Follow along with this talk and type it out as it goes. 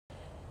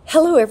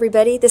Hello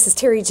everybody, this is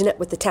Terry Jeanette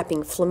with the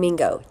Tapping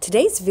Flamingo.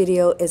 Today's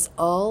video is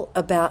all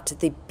about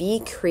the Be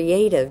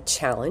Creative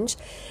challenge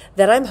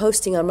that I'm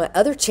hosting on my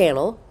other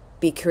channel,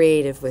 Be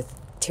Creative with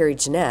Terry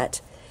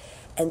Jeanette.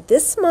 And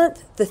this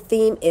month the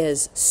theme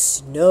is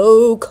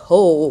Snow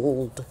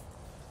Cold.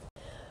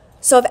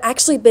 So I've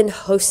actually been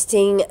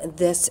hosting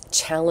this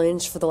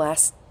challenge for the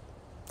last,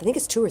 I think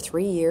it's 2 or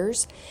 3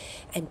 years.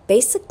 And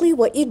basically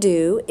what you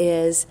do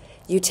is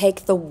you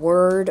take the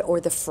word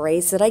or the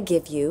phrase that I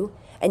give you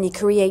and you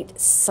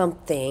create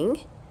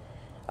something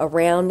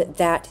around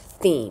that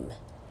theme.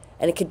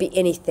 And it could be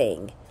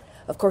anything.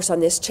 Of course, on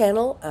this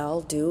channel,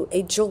 I'll do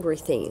a jewelry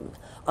theme.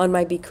 On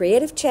my Be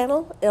Creative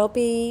channel, it'll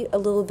be a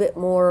little bit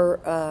more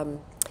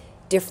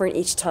different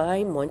each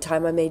time. One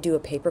time I may do a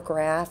paper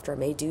craft, or I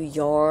may do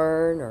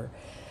yarn, or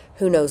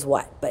who knows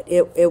what. But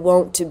it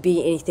won't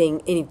be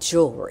anything, any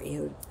jewelry.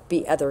 It would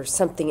be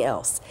something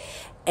else.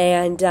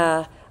 And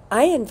I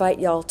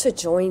invite y'all to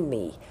join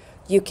me.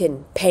 You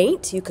can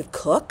paint, you could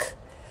cook.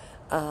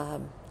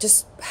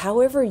 Just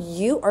however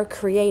you are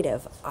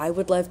creative, I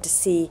would love to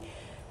see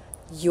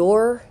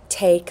your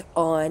take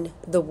on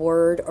the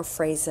word or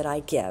phrase that I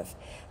give.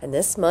 And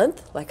this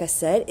month, like I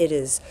said, it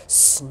is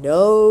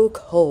Snow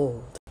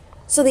Cold.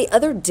 So the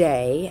other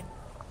day,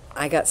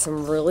 I got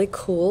some really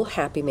cool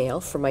Happy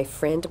Mail from my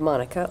friend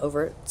Monica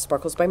over at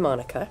Sparkles by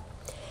Monica.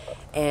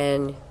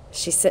 And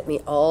she sent me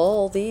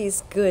all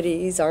these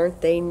goodies. Aren't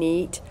they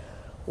neat?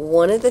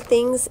 One of the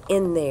things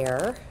in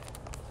there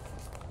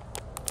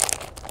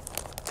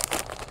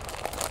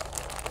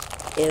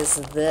is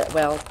that,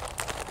 well,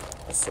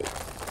 let's see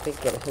if we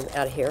can get him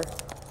out of here.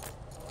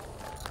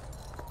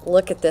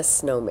 Look at this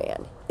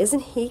snowman. Isn't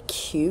he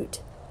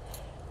cute?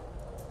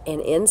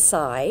 And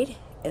inside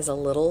is a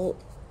little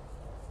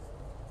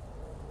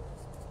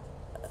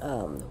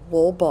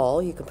wool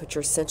ball. You can put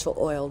your essential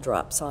oil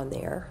drops on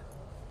there.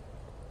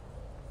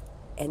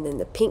 And then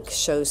the pink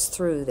shows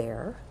through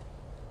there.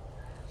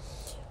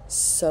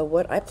 So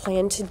what I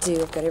plan to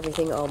do, I've got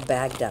everything all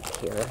bagged up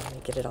here. Let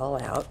me get it all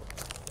out.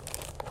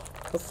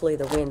 Hopefully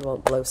the wind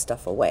won't blow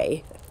stuff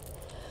away.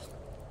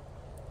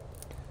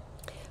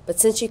 But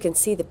since you can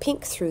see the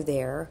pink through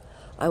there,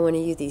 I want to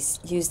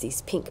use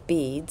these pink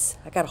beads.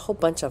 I got a whole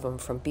bunch of them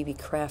from BB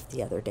Craft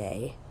the other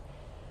day.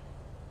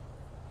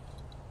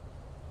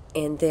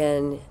 And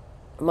then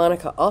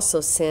Monica also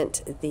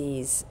sent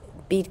these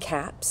bead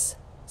caps,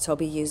 so I'll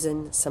be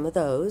using some of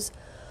those,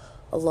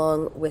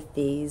 along with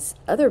these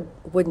other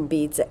wooden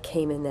beads that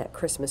came in that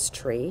Christmas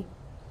tree.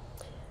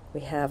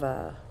 We have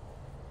a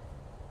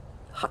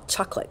hot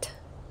chocolate.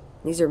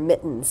 These are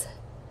mittens.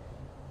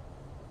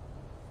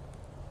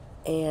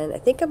 And I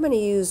think I'm going to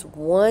use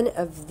one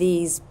of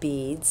these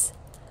beads.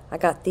 I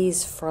got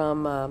these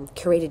from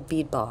Curated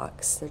Bead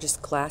Box. They're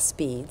just glass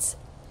beads.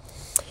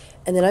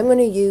 And then I'm going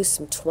to use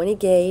some 20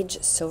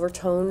 gauge silver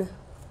tone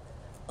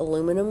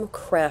aluminum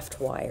craft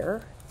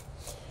wire.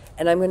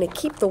 And I'm going to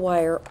keep the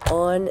wire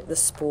on the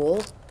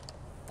spool.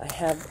 I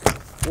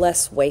have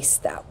less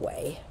waste that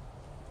way.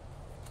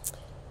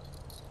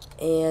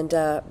 And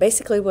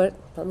basically what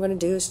I'm going to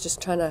do is just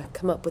try to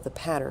come up with a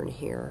pattern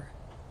here.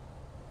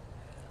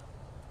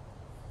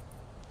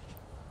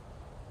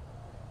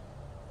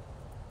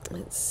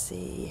 Let's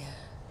see.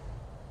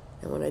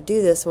 And when I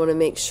do this, I want to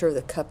make sure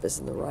the cup is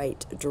in the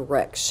right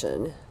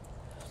direction.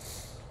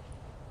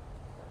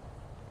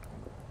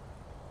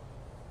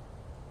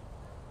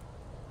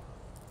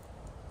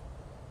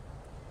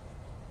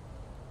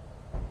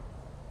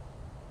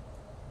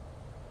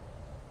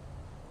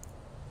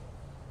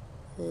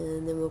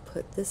 And then we'll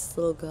put this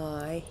little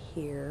guy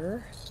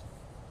here.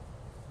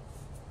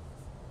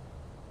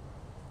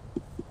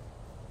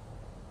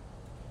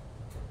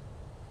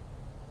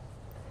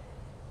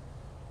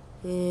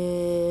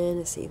 And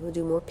let's see, we'll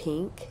do more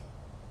pink.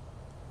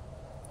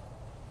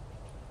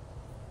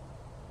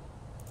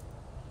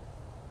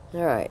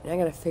 Alright, now I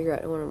gotta figure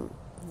out, I want them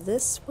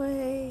this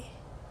way.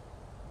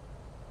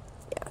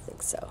 Yeah, I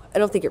think so. I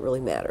don't think it really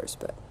matters,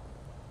 but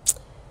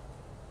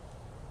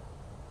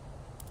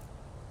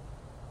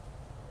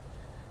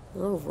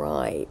all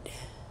right.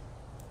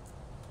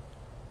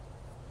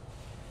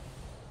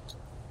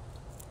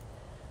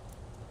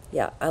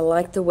 Yeah, I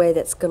like the way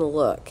that's going to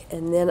look.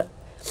 And then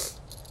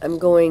I'm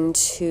going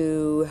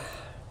to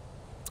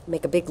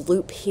make a big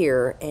loop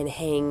here and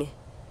hang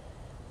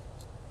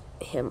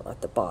him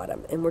at the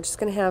bottom. And we're just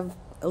going to have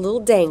a little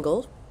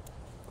dangle.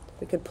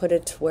 We could put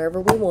it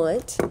wherever we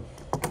want.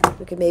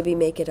 We could maybe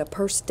make it a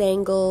purse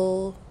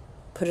dangle,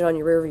 put it on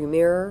your rearview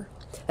mirror.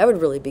 That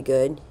would really be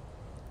good.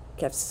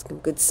 Have some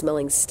good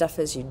smelling stuff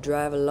as you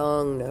drive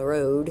along the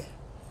road.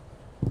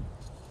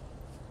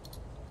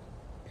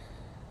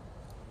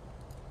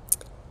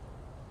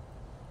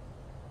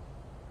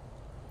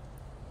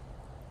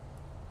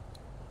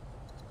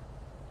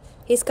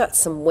 He's got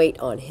some weight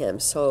on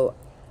him, so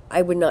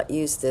I would not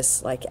use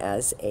this like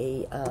as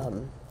a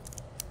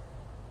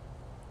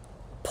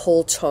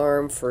pull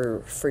charm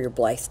for your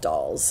Blythe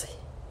dolls.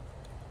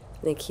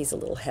 I think he's a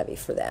little heavy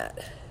for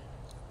that.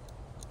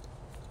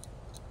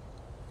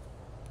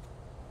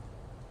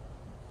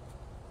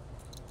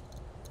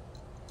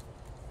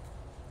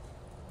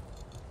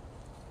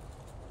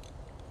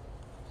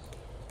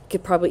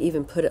 could probably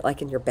even put it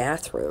like in your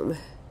bathroom.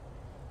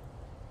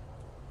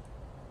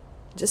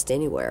 Just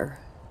anywhere.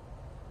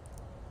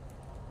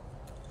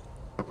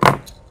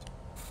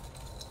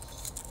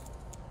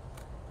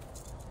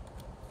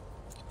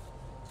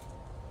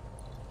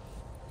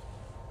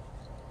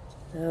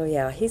 Oh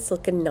yeah, he's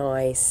looking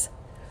nice.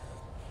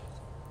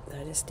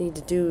 I just need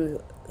to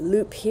do a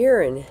loop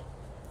here and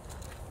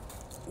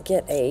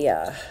get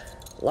a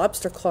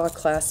lobster claw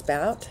clasp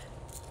out.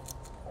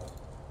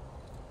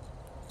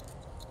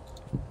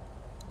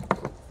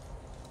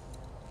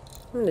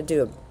 I'm going to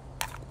do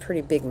a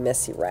pretty big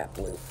messy wrap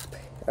loop,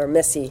 or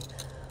messy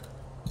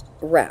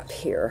wrap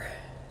here.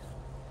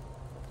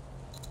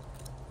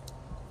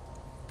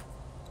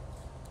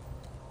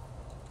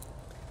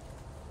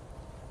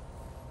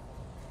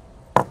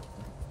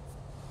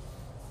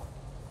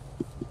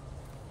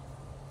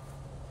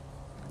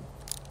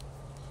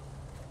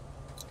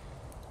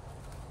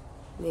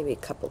 Maybe a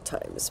couple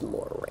times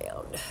more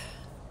around.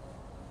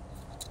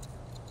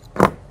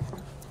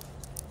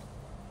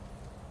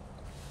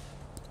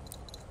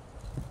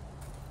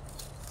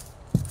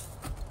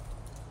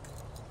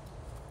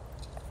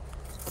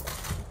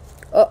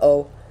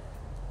 Uh-oh.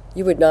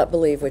 You would not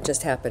believe what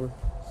just happened.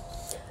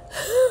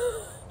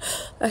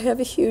 I have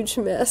a huge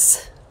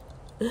mess.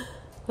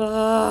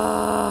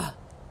 Ah.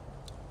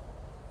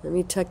 Let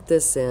me tuck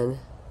this in.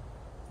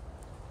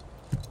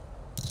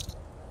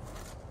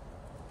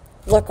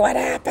 Look what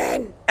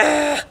happened.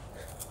 Ah.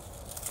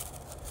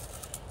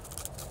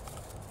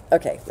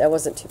 Okay, that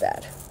wasn't too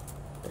bad.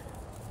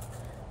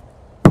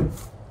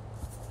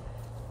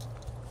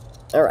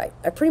 All right,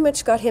 I pretty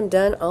much got him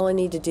done. All I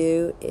need to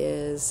do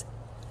is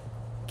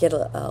get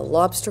a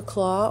lobster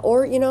claw,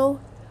 or, you know,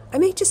 I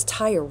may just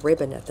tie a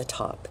ribbon at the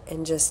top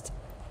and just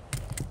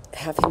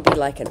have him be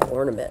like an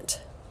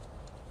ornament.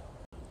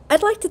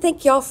 I'd like to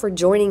thank y'all for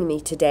joining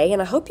me today,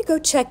 and I hope you go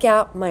check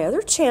out my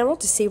other channel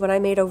to see what I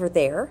made over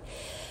there.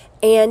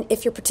 And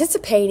if you're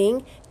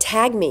participating,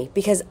 tag me,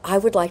 because I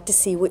would like to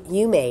see what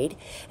you made.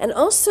 And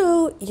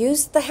also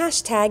use the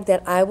hashtag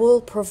that I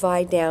will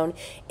provide down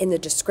in the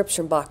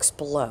description box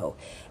below.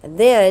 And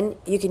then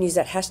you can use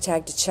that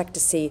hashtag to check to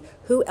see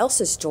who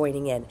else is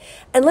joining in.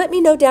 And let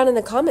me know down in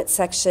the comments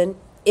section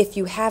if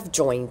you have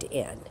joined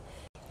in.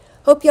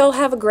 Hope y'all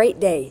have a great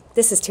day.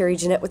 This is Terry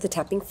Jeanette with the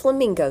Tapping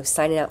Flamingo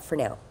signing out for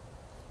now.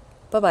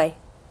 Bye-bye.